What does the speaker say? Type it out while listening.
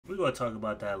gonna talk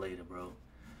about that later, bro.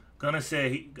 Gunna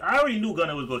said I already knew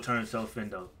Gunna was gonna turn himself in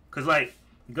though, cause like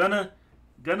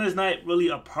Gunna's not really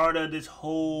a part of this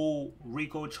whole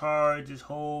RICO charge. This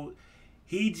whole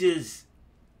he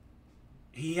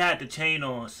had the chain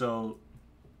on, so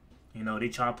you know they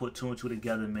try to put two and two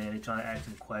together, man. They try to ask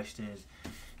him questions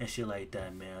and shit like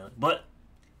that, man. But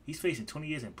he's facing 20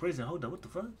 years in prison. Hold up, what the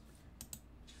fuck?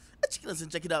 Listen,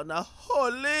 check it out now.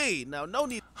 Holy, now no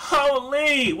need.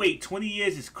 Holy, wait, 20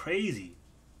 years is crazy.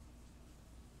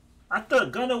 I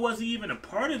thought Gunna wasn't even a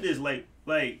part of this. Like,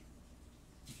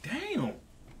 damn.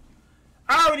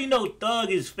 I already know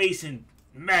Thug is facing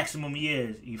maximum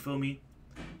years. You feel me?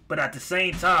 But at the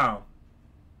same time,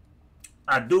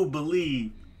 I do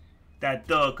believe that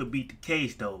Thug could beat the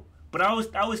case though. But I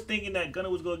was thinking that Gunna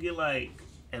was gonna get like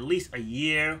at least a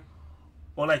year,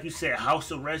 or like you said,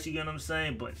 house arrest. You get what I'm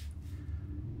saying? But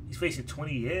he's facing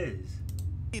 20 years.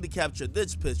 Need to capture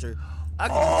this picture. I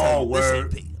can just tell you this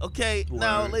ain't P. Okay, Word.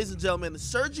 now, ladies and gentlemen,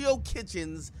 Sergio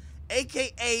Kitchens,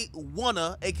 aka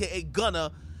Gunna, aka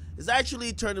Gunna, has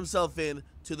actually turned himself in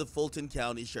to the Fulton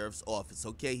County Sheriff's Office.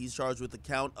 Okay, he's charged with the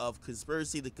count of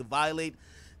conspiracy that could violate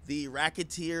the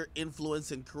Racketeer Influence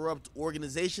and Corrupt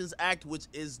Organizations Act, which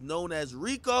is known as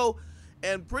RICO.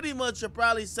 And pretty much you're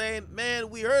probably saying, man,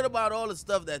 we heard about all the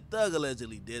stuff that Thug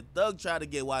allegedly did. Thug tried to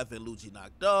get wife and Lucci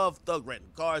knocked off. Thug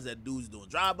renting cars that dudes doing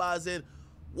drive-bys in.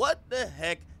 What the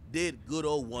heck did good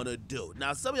old Gunna do?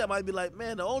 Now, some of y'all might be like,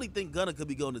 man, the only thing Gunna could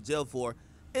be going to jail for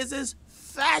is his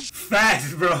fashion.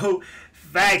 Facts, bro.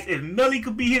 Facts. If Millie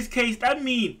could be his case, that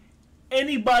mean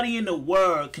anybody in the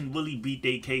world can really beat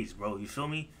their case, bro. You feel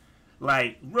me?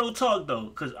 Like, real talk, though.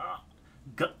 Because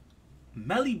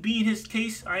Melly being his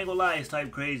case, I ain't gonna lie, it's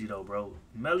type crazy, though, bro.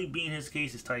 Melly being his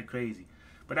case is type crazy.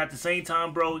 But at the same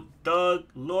time, bro, Thug,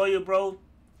 lawyer, bro,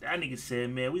 that nigga said,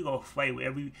 man, we gonna fight with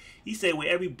every... He said with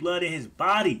every blood in his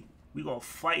body, we gonna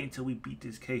fight until we beat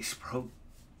this case, bro.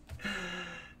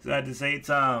 So at the same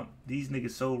time, these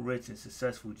niggas so rich and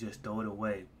successful, just throw it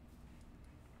away.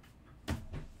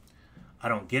 I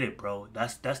don't get it, bro.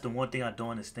 That's the one thing I don't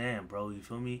understand, bro. You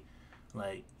feel me?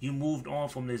 Like, you moved on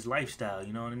from this lifestyle,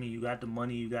 you know what I mean? You got the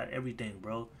money, you got everything,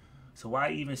 bro. So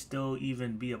why even still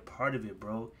even be a part of it,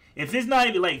 bro? If it's not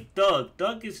even like Thug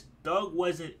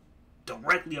wasn't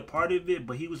directly a part of it,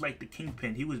 but he was like the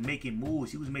kingpin. He was making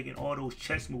moves. He was making all those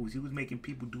chess moves. He was making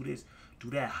people do this, do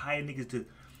that, hire niggas to,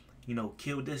 you know,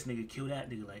 kill this nigga, kill that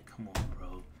nigga. Like, come on,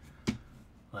 bro.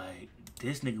 Like,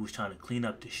 this nigga was trying to clean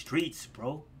up the streets,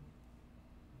 bro.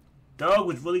 Thug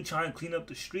was really trying to clean up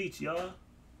the streets, y'all.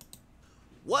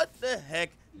 What the heck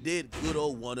did good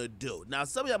old Gunna do? Now,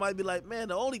 some of y'all might be like, man,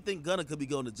 the only thing Gunna could be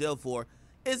going to jail for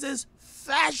is his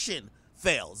fashion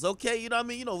fails, okay? You know what I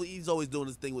mean? You know, he's always doing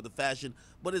this thing with the fashion,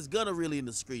 but is Gunna really in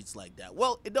the streets like that?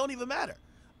 Well, it don't even matter.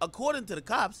 According to the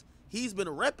cops, he's been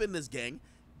repping this gang.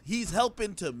 He's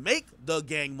helping to make the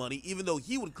gang money, even though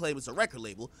he would claim it's a record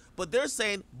label. But they're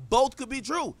saying both could be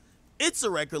true. It's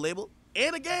a record label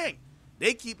and a gang.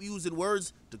 They keep using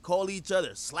words to call each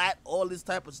other slat, all this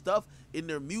type of stuff in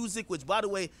their music, which, by the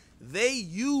way, they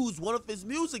use one of his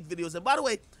music videos. And by the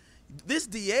way, this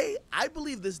DA, I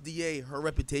believe this DA, her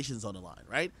reputation's on the line,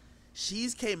 right?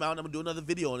 She's came out, and I'm going to do another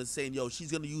video on it saying, yo,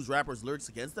 she's going to use rappers' lyrics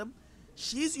against them.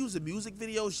 She's using music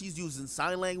videos. She's using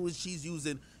sign language. She's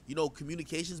using, you know,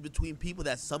 communications between people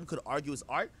that some could argue is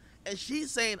art. And she's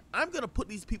saying, I'm going to put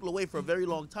these people away for a very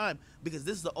long time because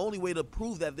this is the only way to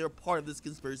prove that they're part of this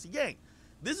conspiracy gang.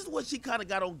 This is what she kind of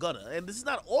got on Gunna. And this is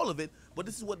not all of it, but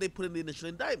this is what they put in the initial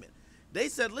indictment. They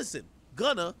said, listen,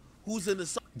 Gunna, who's in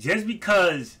the... Just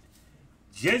because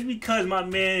my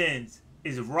man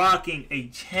is rocking a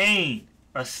chain,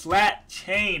 a slat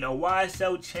chain, a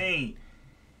YSL chain,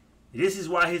 this is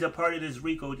why he's a part of this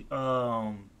RICO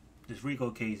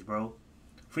case, bro.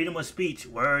 Freedom of speech,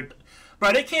 word.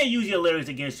 Bro, they can't use your lyrics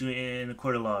against you in the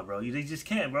court of law, bro. They just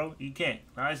can't, bro. You can't.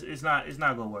 It's not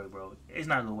gonna work, bro. It's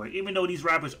not gonna work. Even though these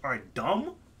rappers are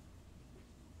dumb,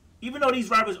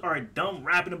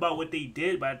 rapping about what they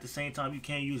did, but at the same time, you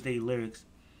can't use their lyrics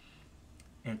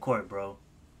in court, bro.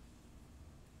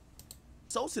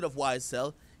 Associate of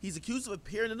YSL, he's accused of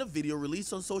appearing in a video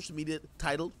released on social media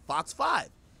titled Fox 5.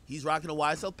 He's rocking a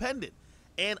YSL pendant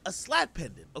and a slat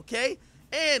pendant, okay?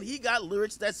 And he got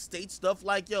lyrics that state stuff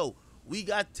like, yo, we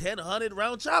got 1,000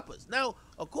 round choppers. Now,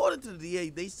 according to the DA,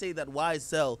 they say that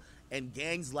YSL and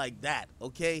gangs like that,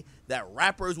 okay, that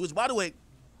rappers, which, by the way,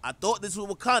 I thought this was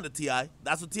Wakanda, T.I.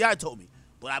 That's what T.I. told me,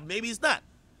 but maybe it's not.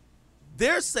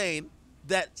 They're saying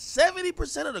that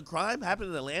 70% of the crime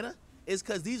happening in Atlanta is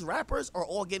because these rappers are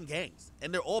all getting gangs,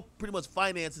 and they're all pretty much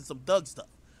financing some thug stuff.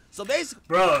 So basically...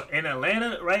 Bro, in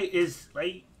Atlanta, right, is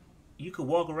like... you could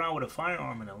walk around with a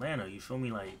firearm in Atlanta. You feel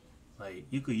me? Like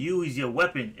you could use your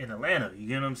weapon in Atlanta. You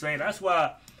get what I'm saying? That's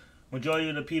why majority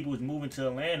of the people is moving to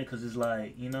Atlanta, because it's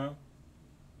like, you know,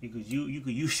 you could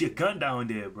use your gun down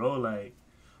there, bro. Like,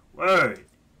 word.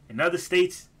 In other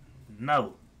states,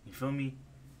 no. You feel me?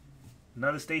 In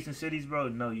other states and cities, bro,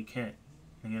 no, you can't.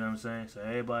 You know what I'm saying? So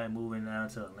everybody moving down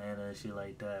to Atlanta and shit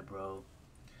like that, bro.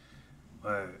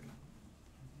 Word.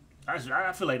 I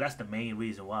feel like that's the main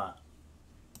reason why.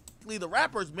 The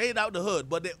rappers made out the hood,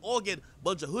 but they all get a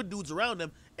bunch of hood dudes around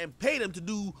them and pay them to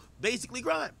do basically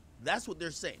crime. That's what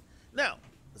they're saying. Now,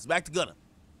 let's back to Gunna.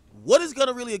 What is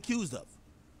Gunna really accused of?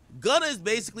 Gunna is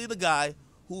basically the guy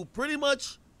who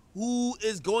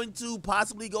is going to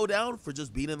possibly go down for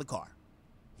just being in the car.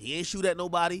 He ain't shoot at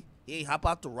nobody. He ain't hop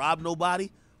out to rob nobody.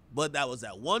 But that was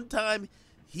that one time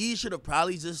he should have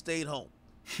probably just stayed home.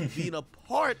 Being a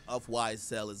part of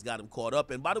YSL has got him caught up.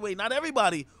 And by the way, not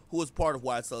everybody who was part of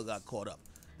YSL got caught up.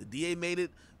 The DA made it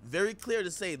very clear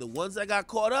to say the ones that got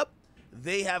caught up,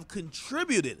 they have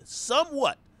contributed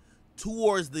somewhat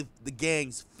towards the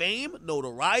gang's fame,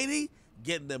 notoriety,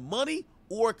 getting them money,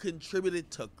 or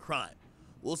contributed to crime.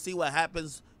 We'll see what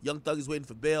happens. Young Thug is waiting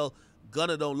for bail.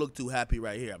 Gunna don't look too happy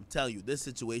right here. I'm telling you, this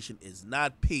situation is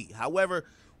not peak. However,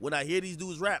 when I hear these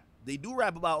dudes rap, they do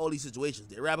rap about all these situations.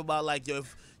 They rap about like,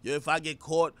 if I get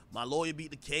caught, my lawyer beat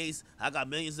the case, I got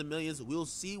millions and millions. We'll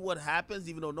see what happens,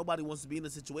 even though nobody wants to be in the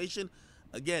situation.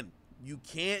 Again, you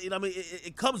can't, you know what I mean?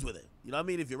 It comes with it. You know what I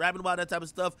mean? If you're rapping about that type of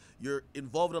stuff, you're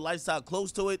involved in a lifestyle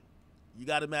close to it, you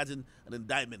got to imagine an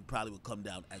indictment probably will come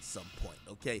down at some point,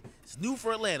 okay? It's new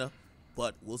for Atlanta,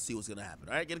 but we'll see what's going to happen.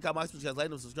 All right, get a comment, guys, like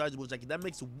them, subscribe to the channel. That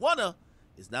makes Gunna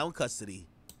is now in custody.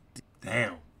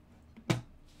 Damn.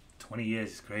 20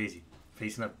 years is crazy.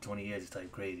 Facing up 20 years is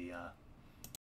like crazy, y'all.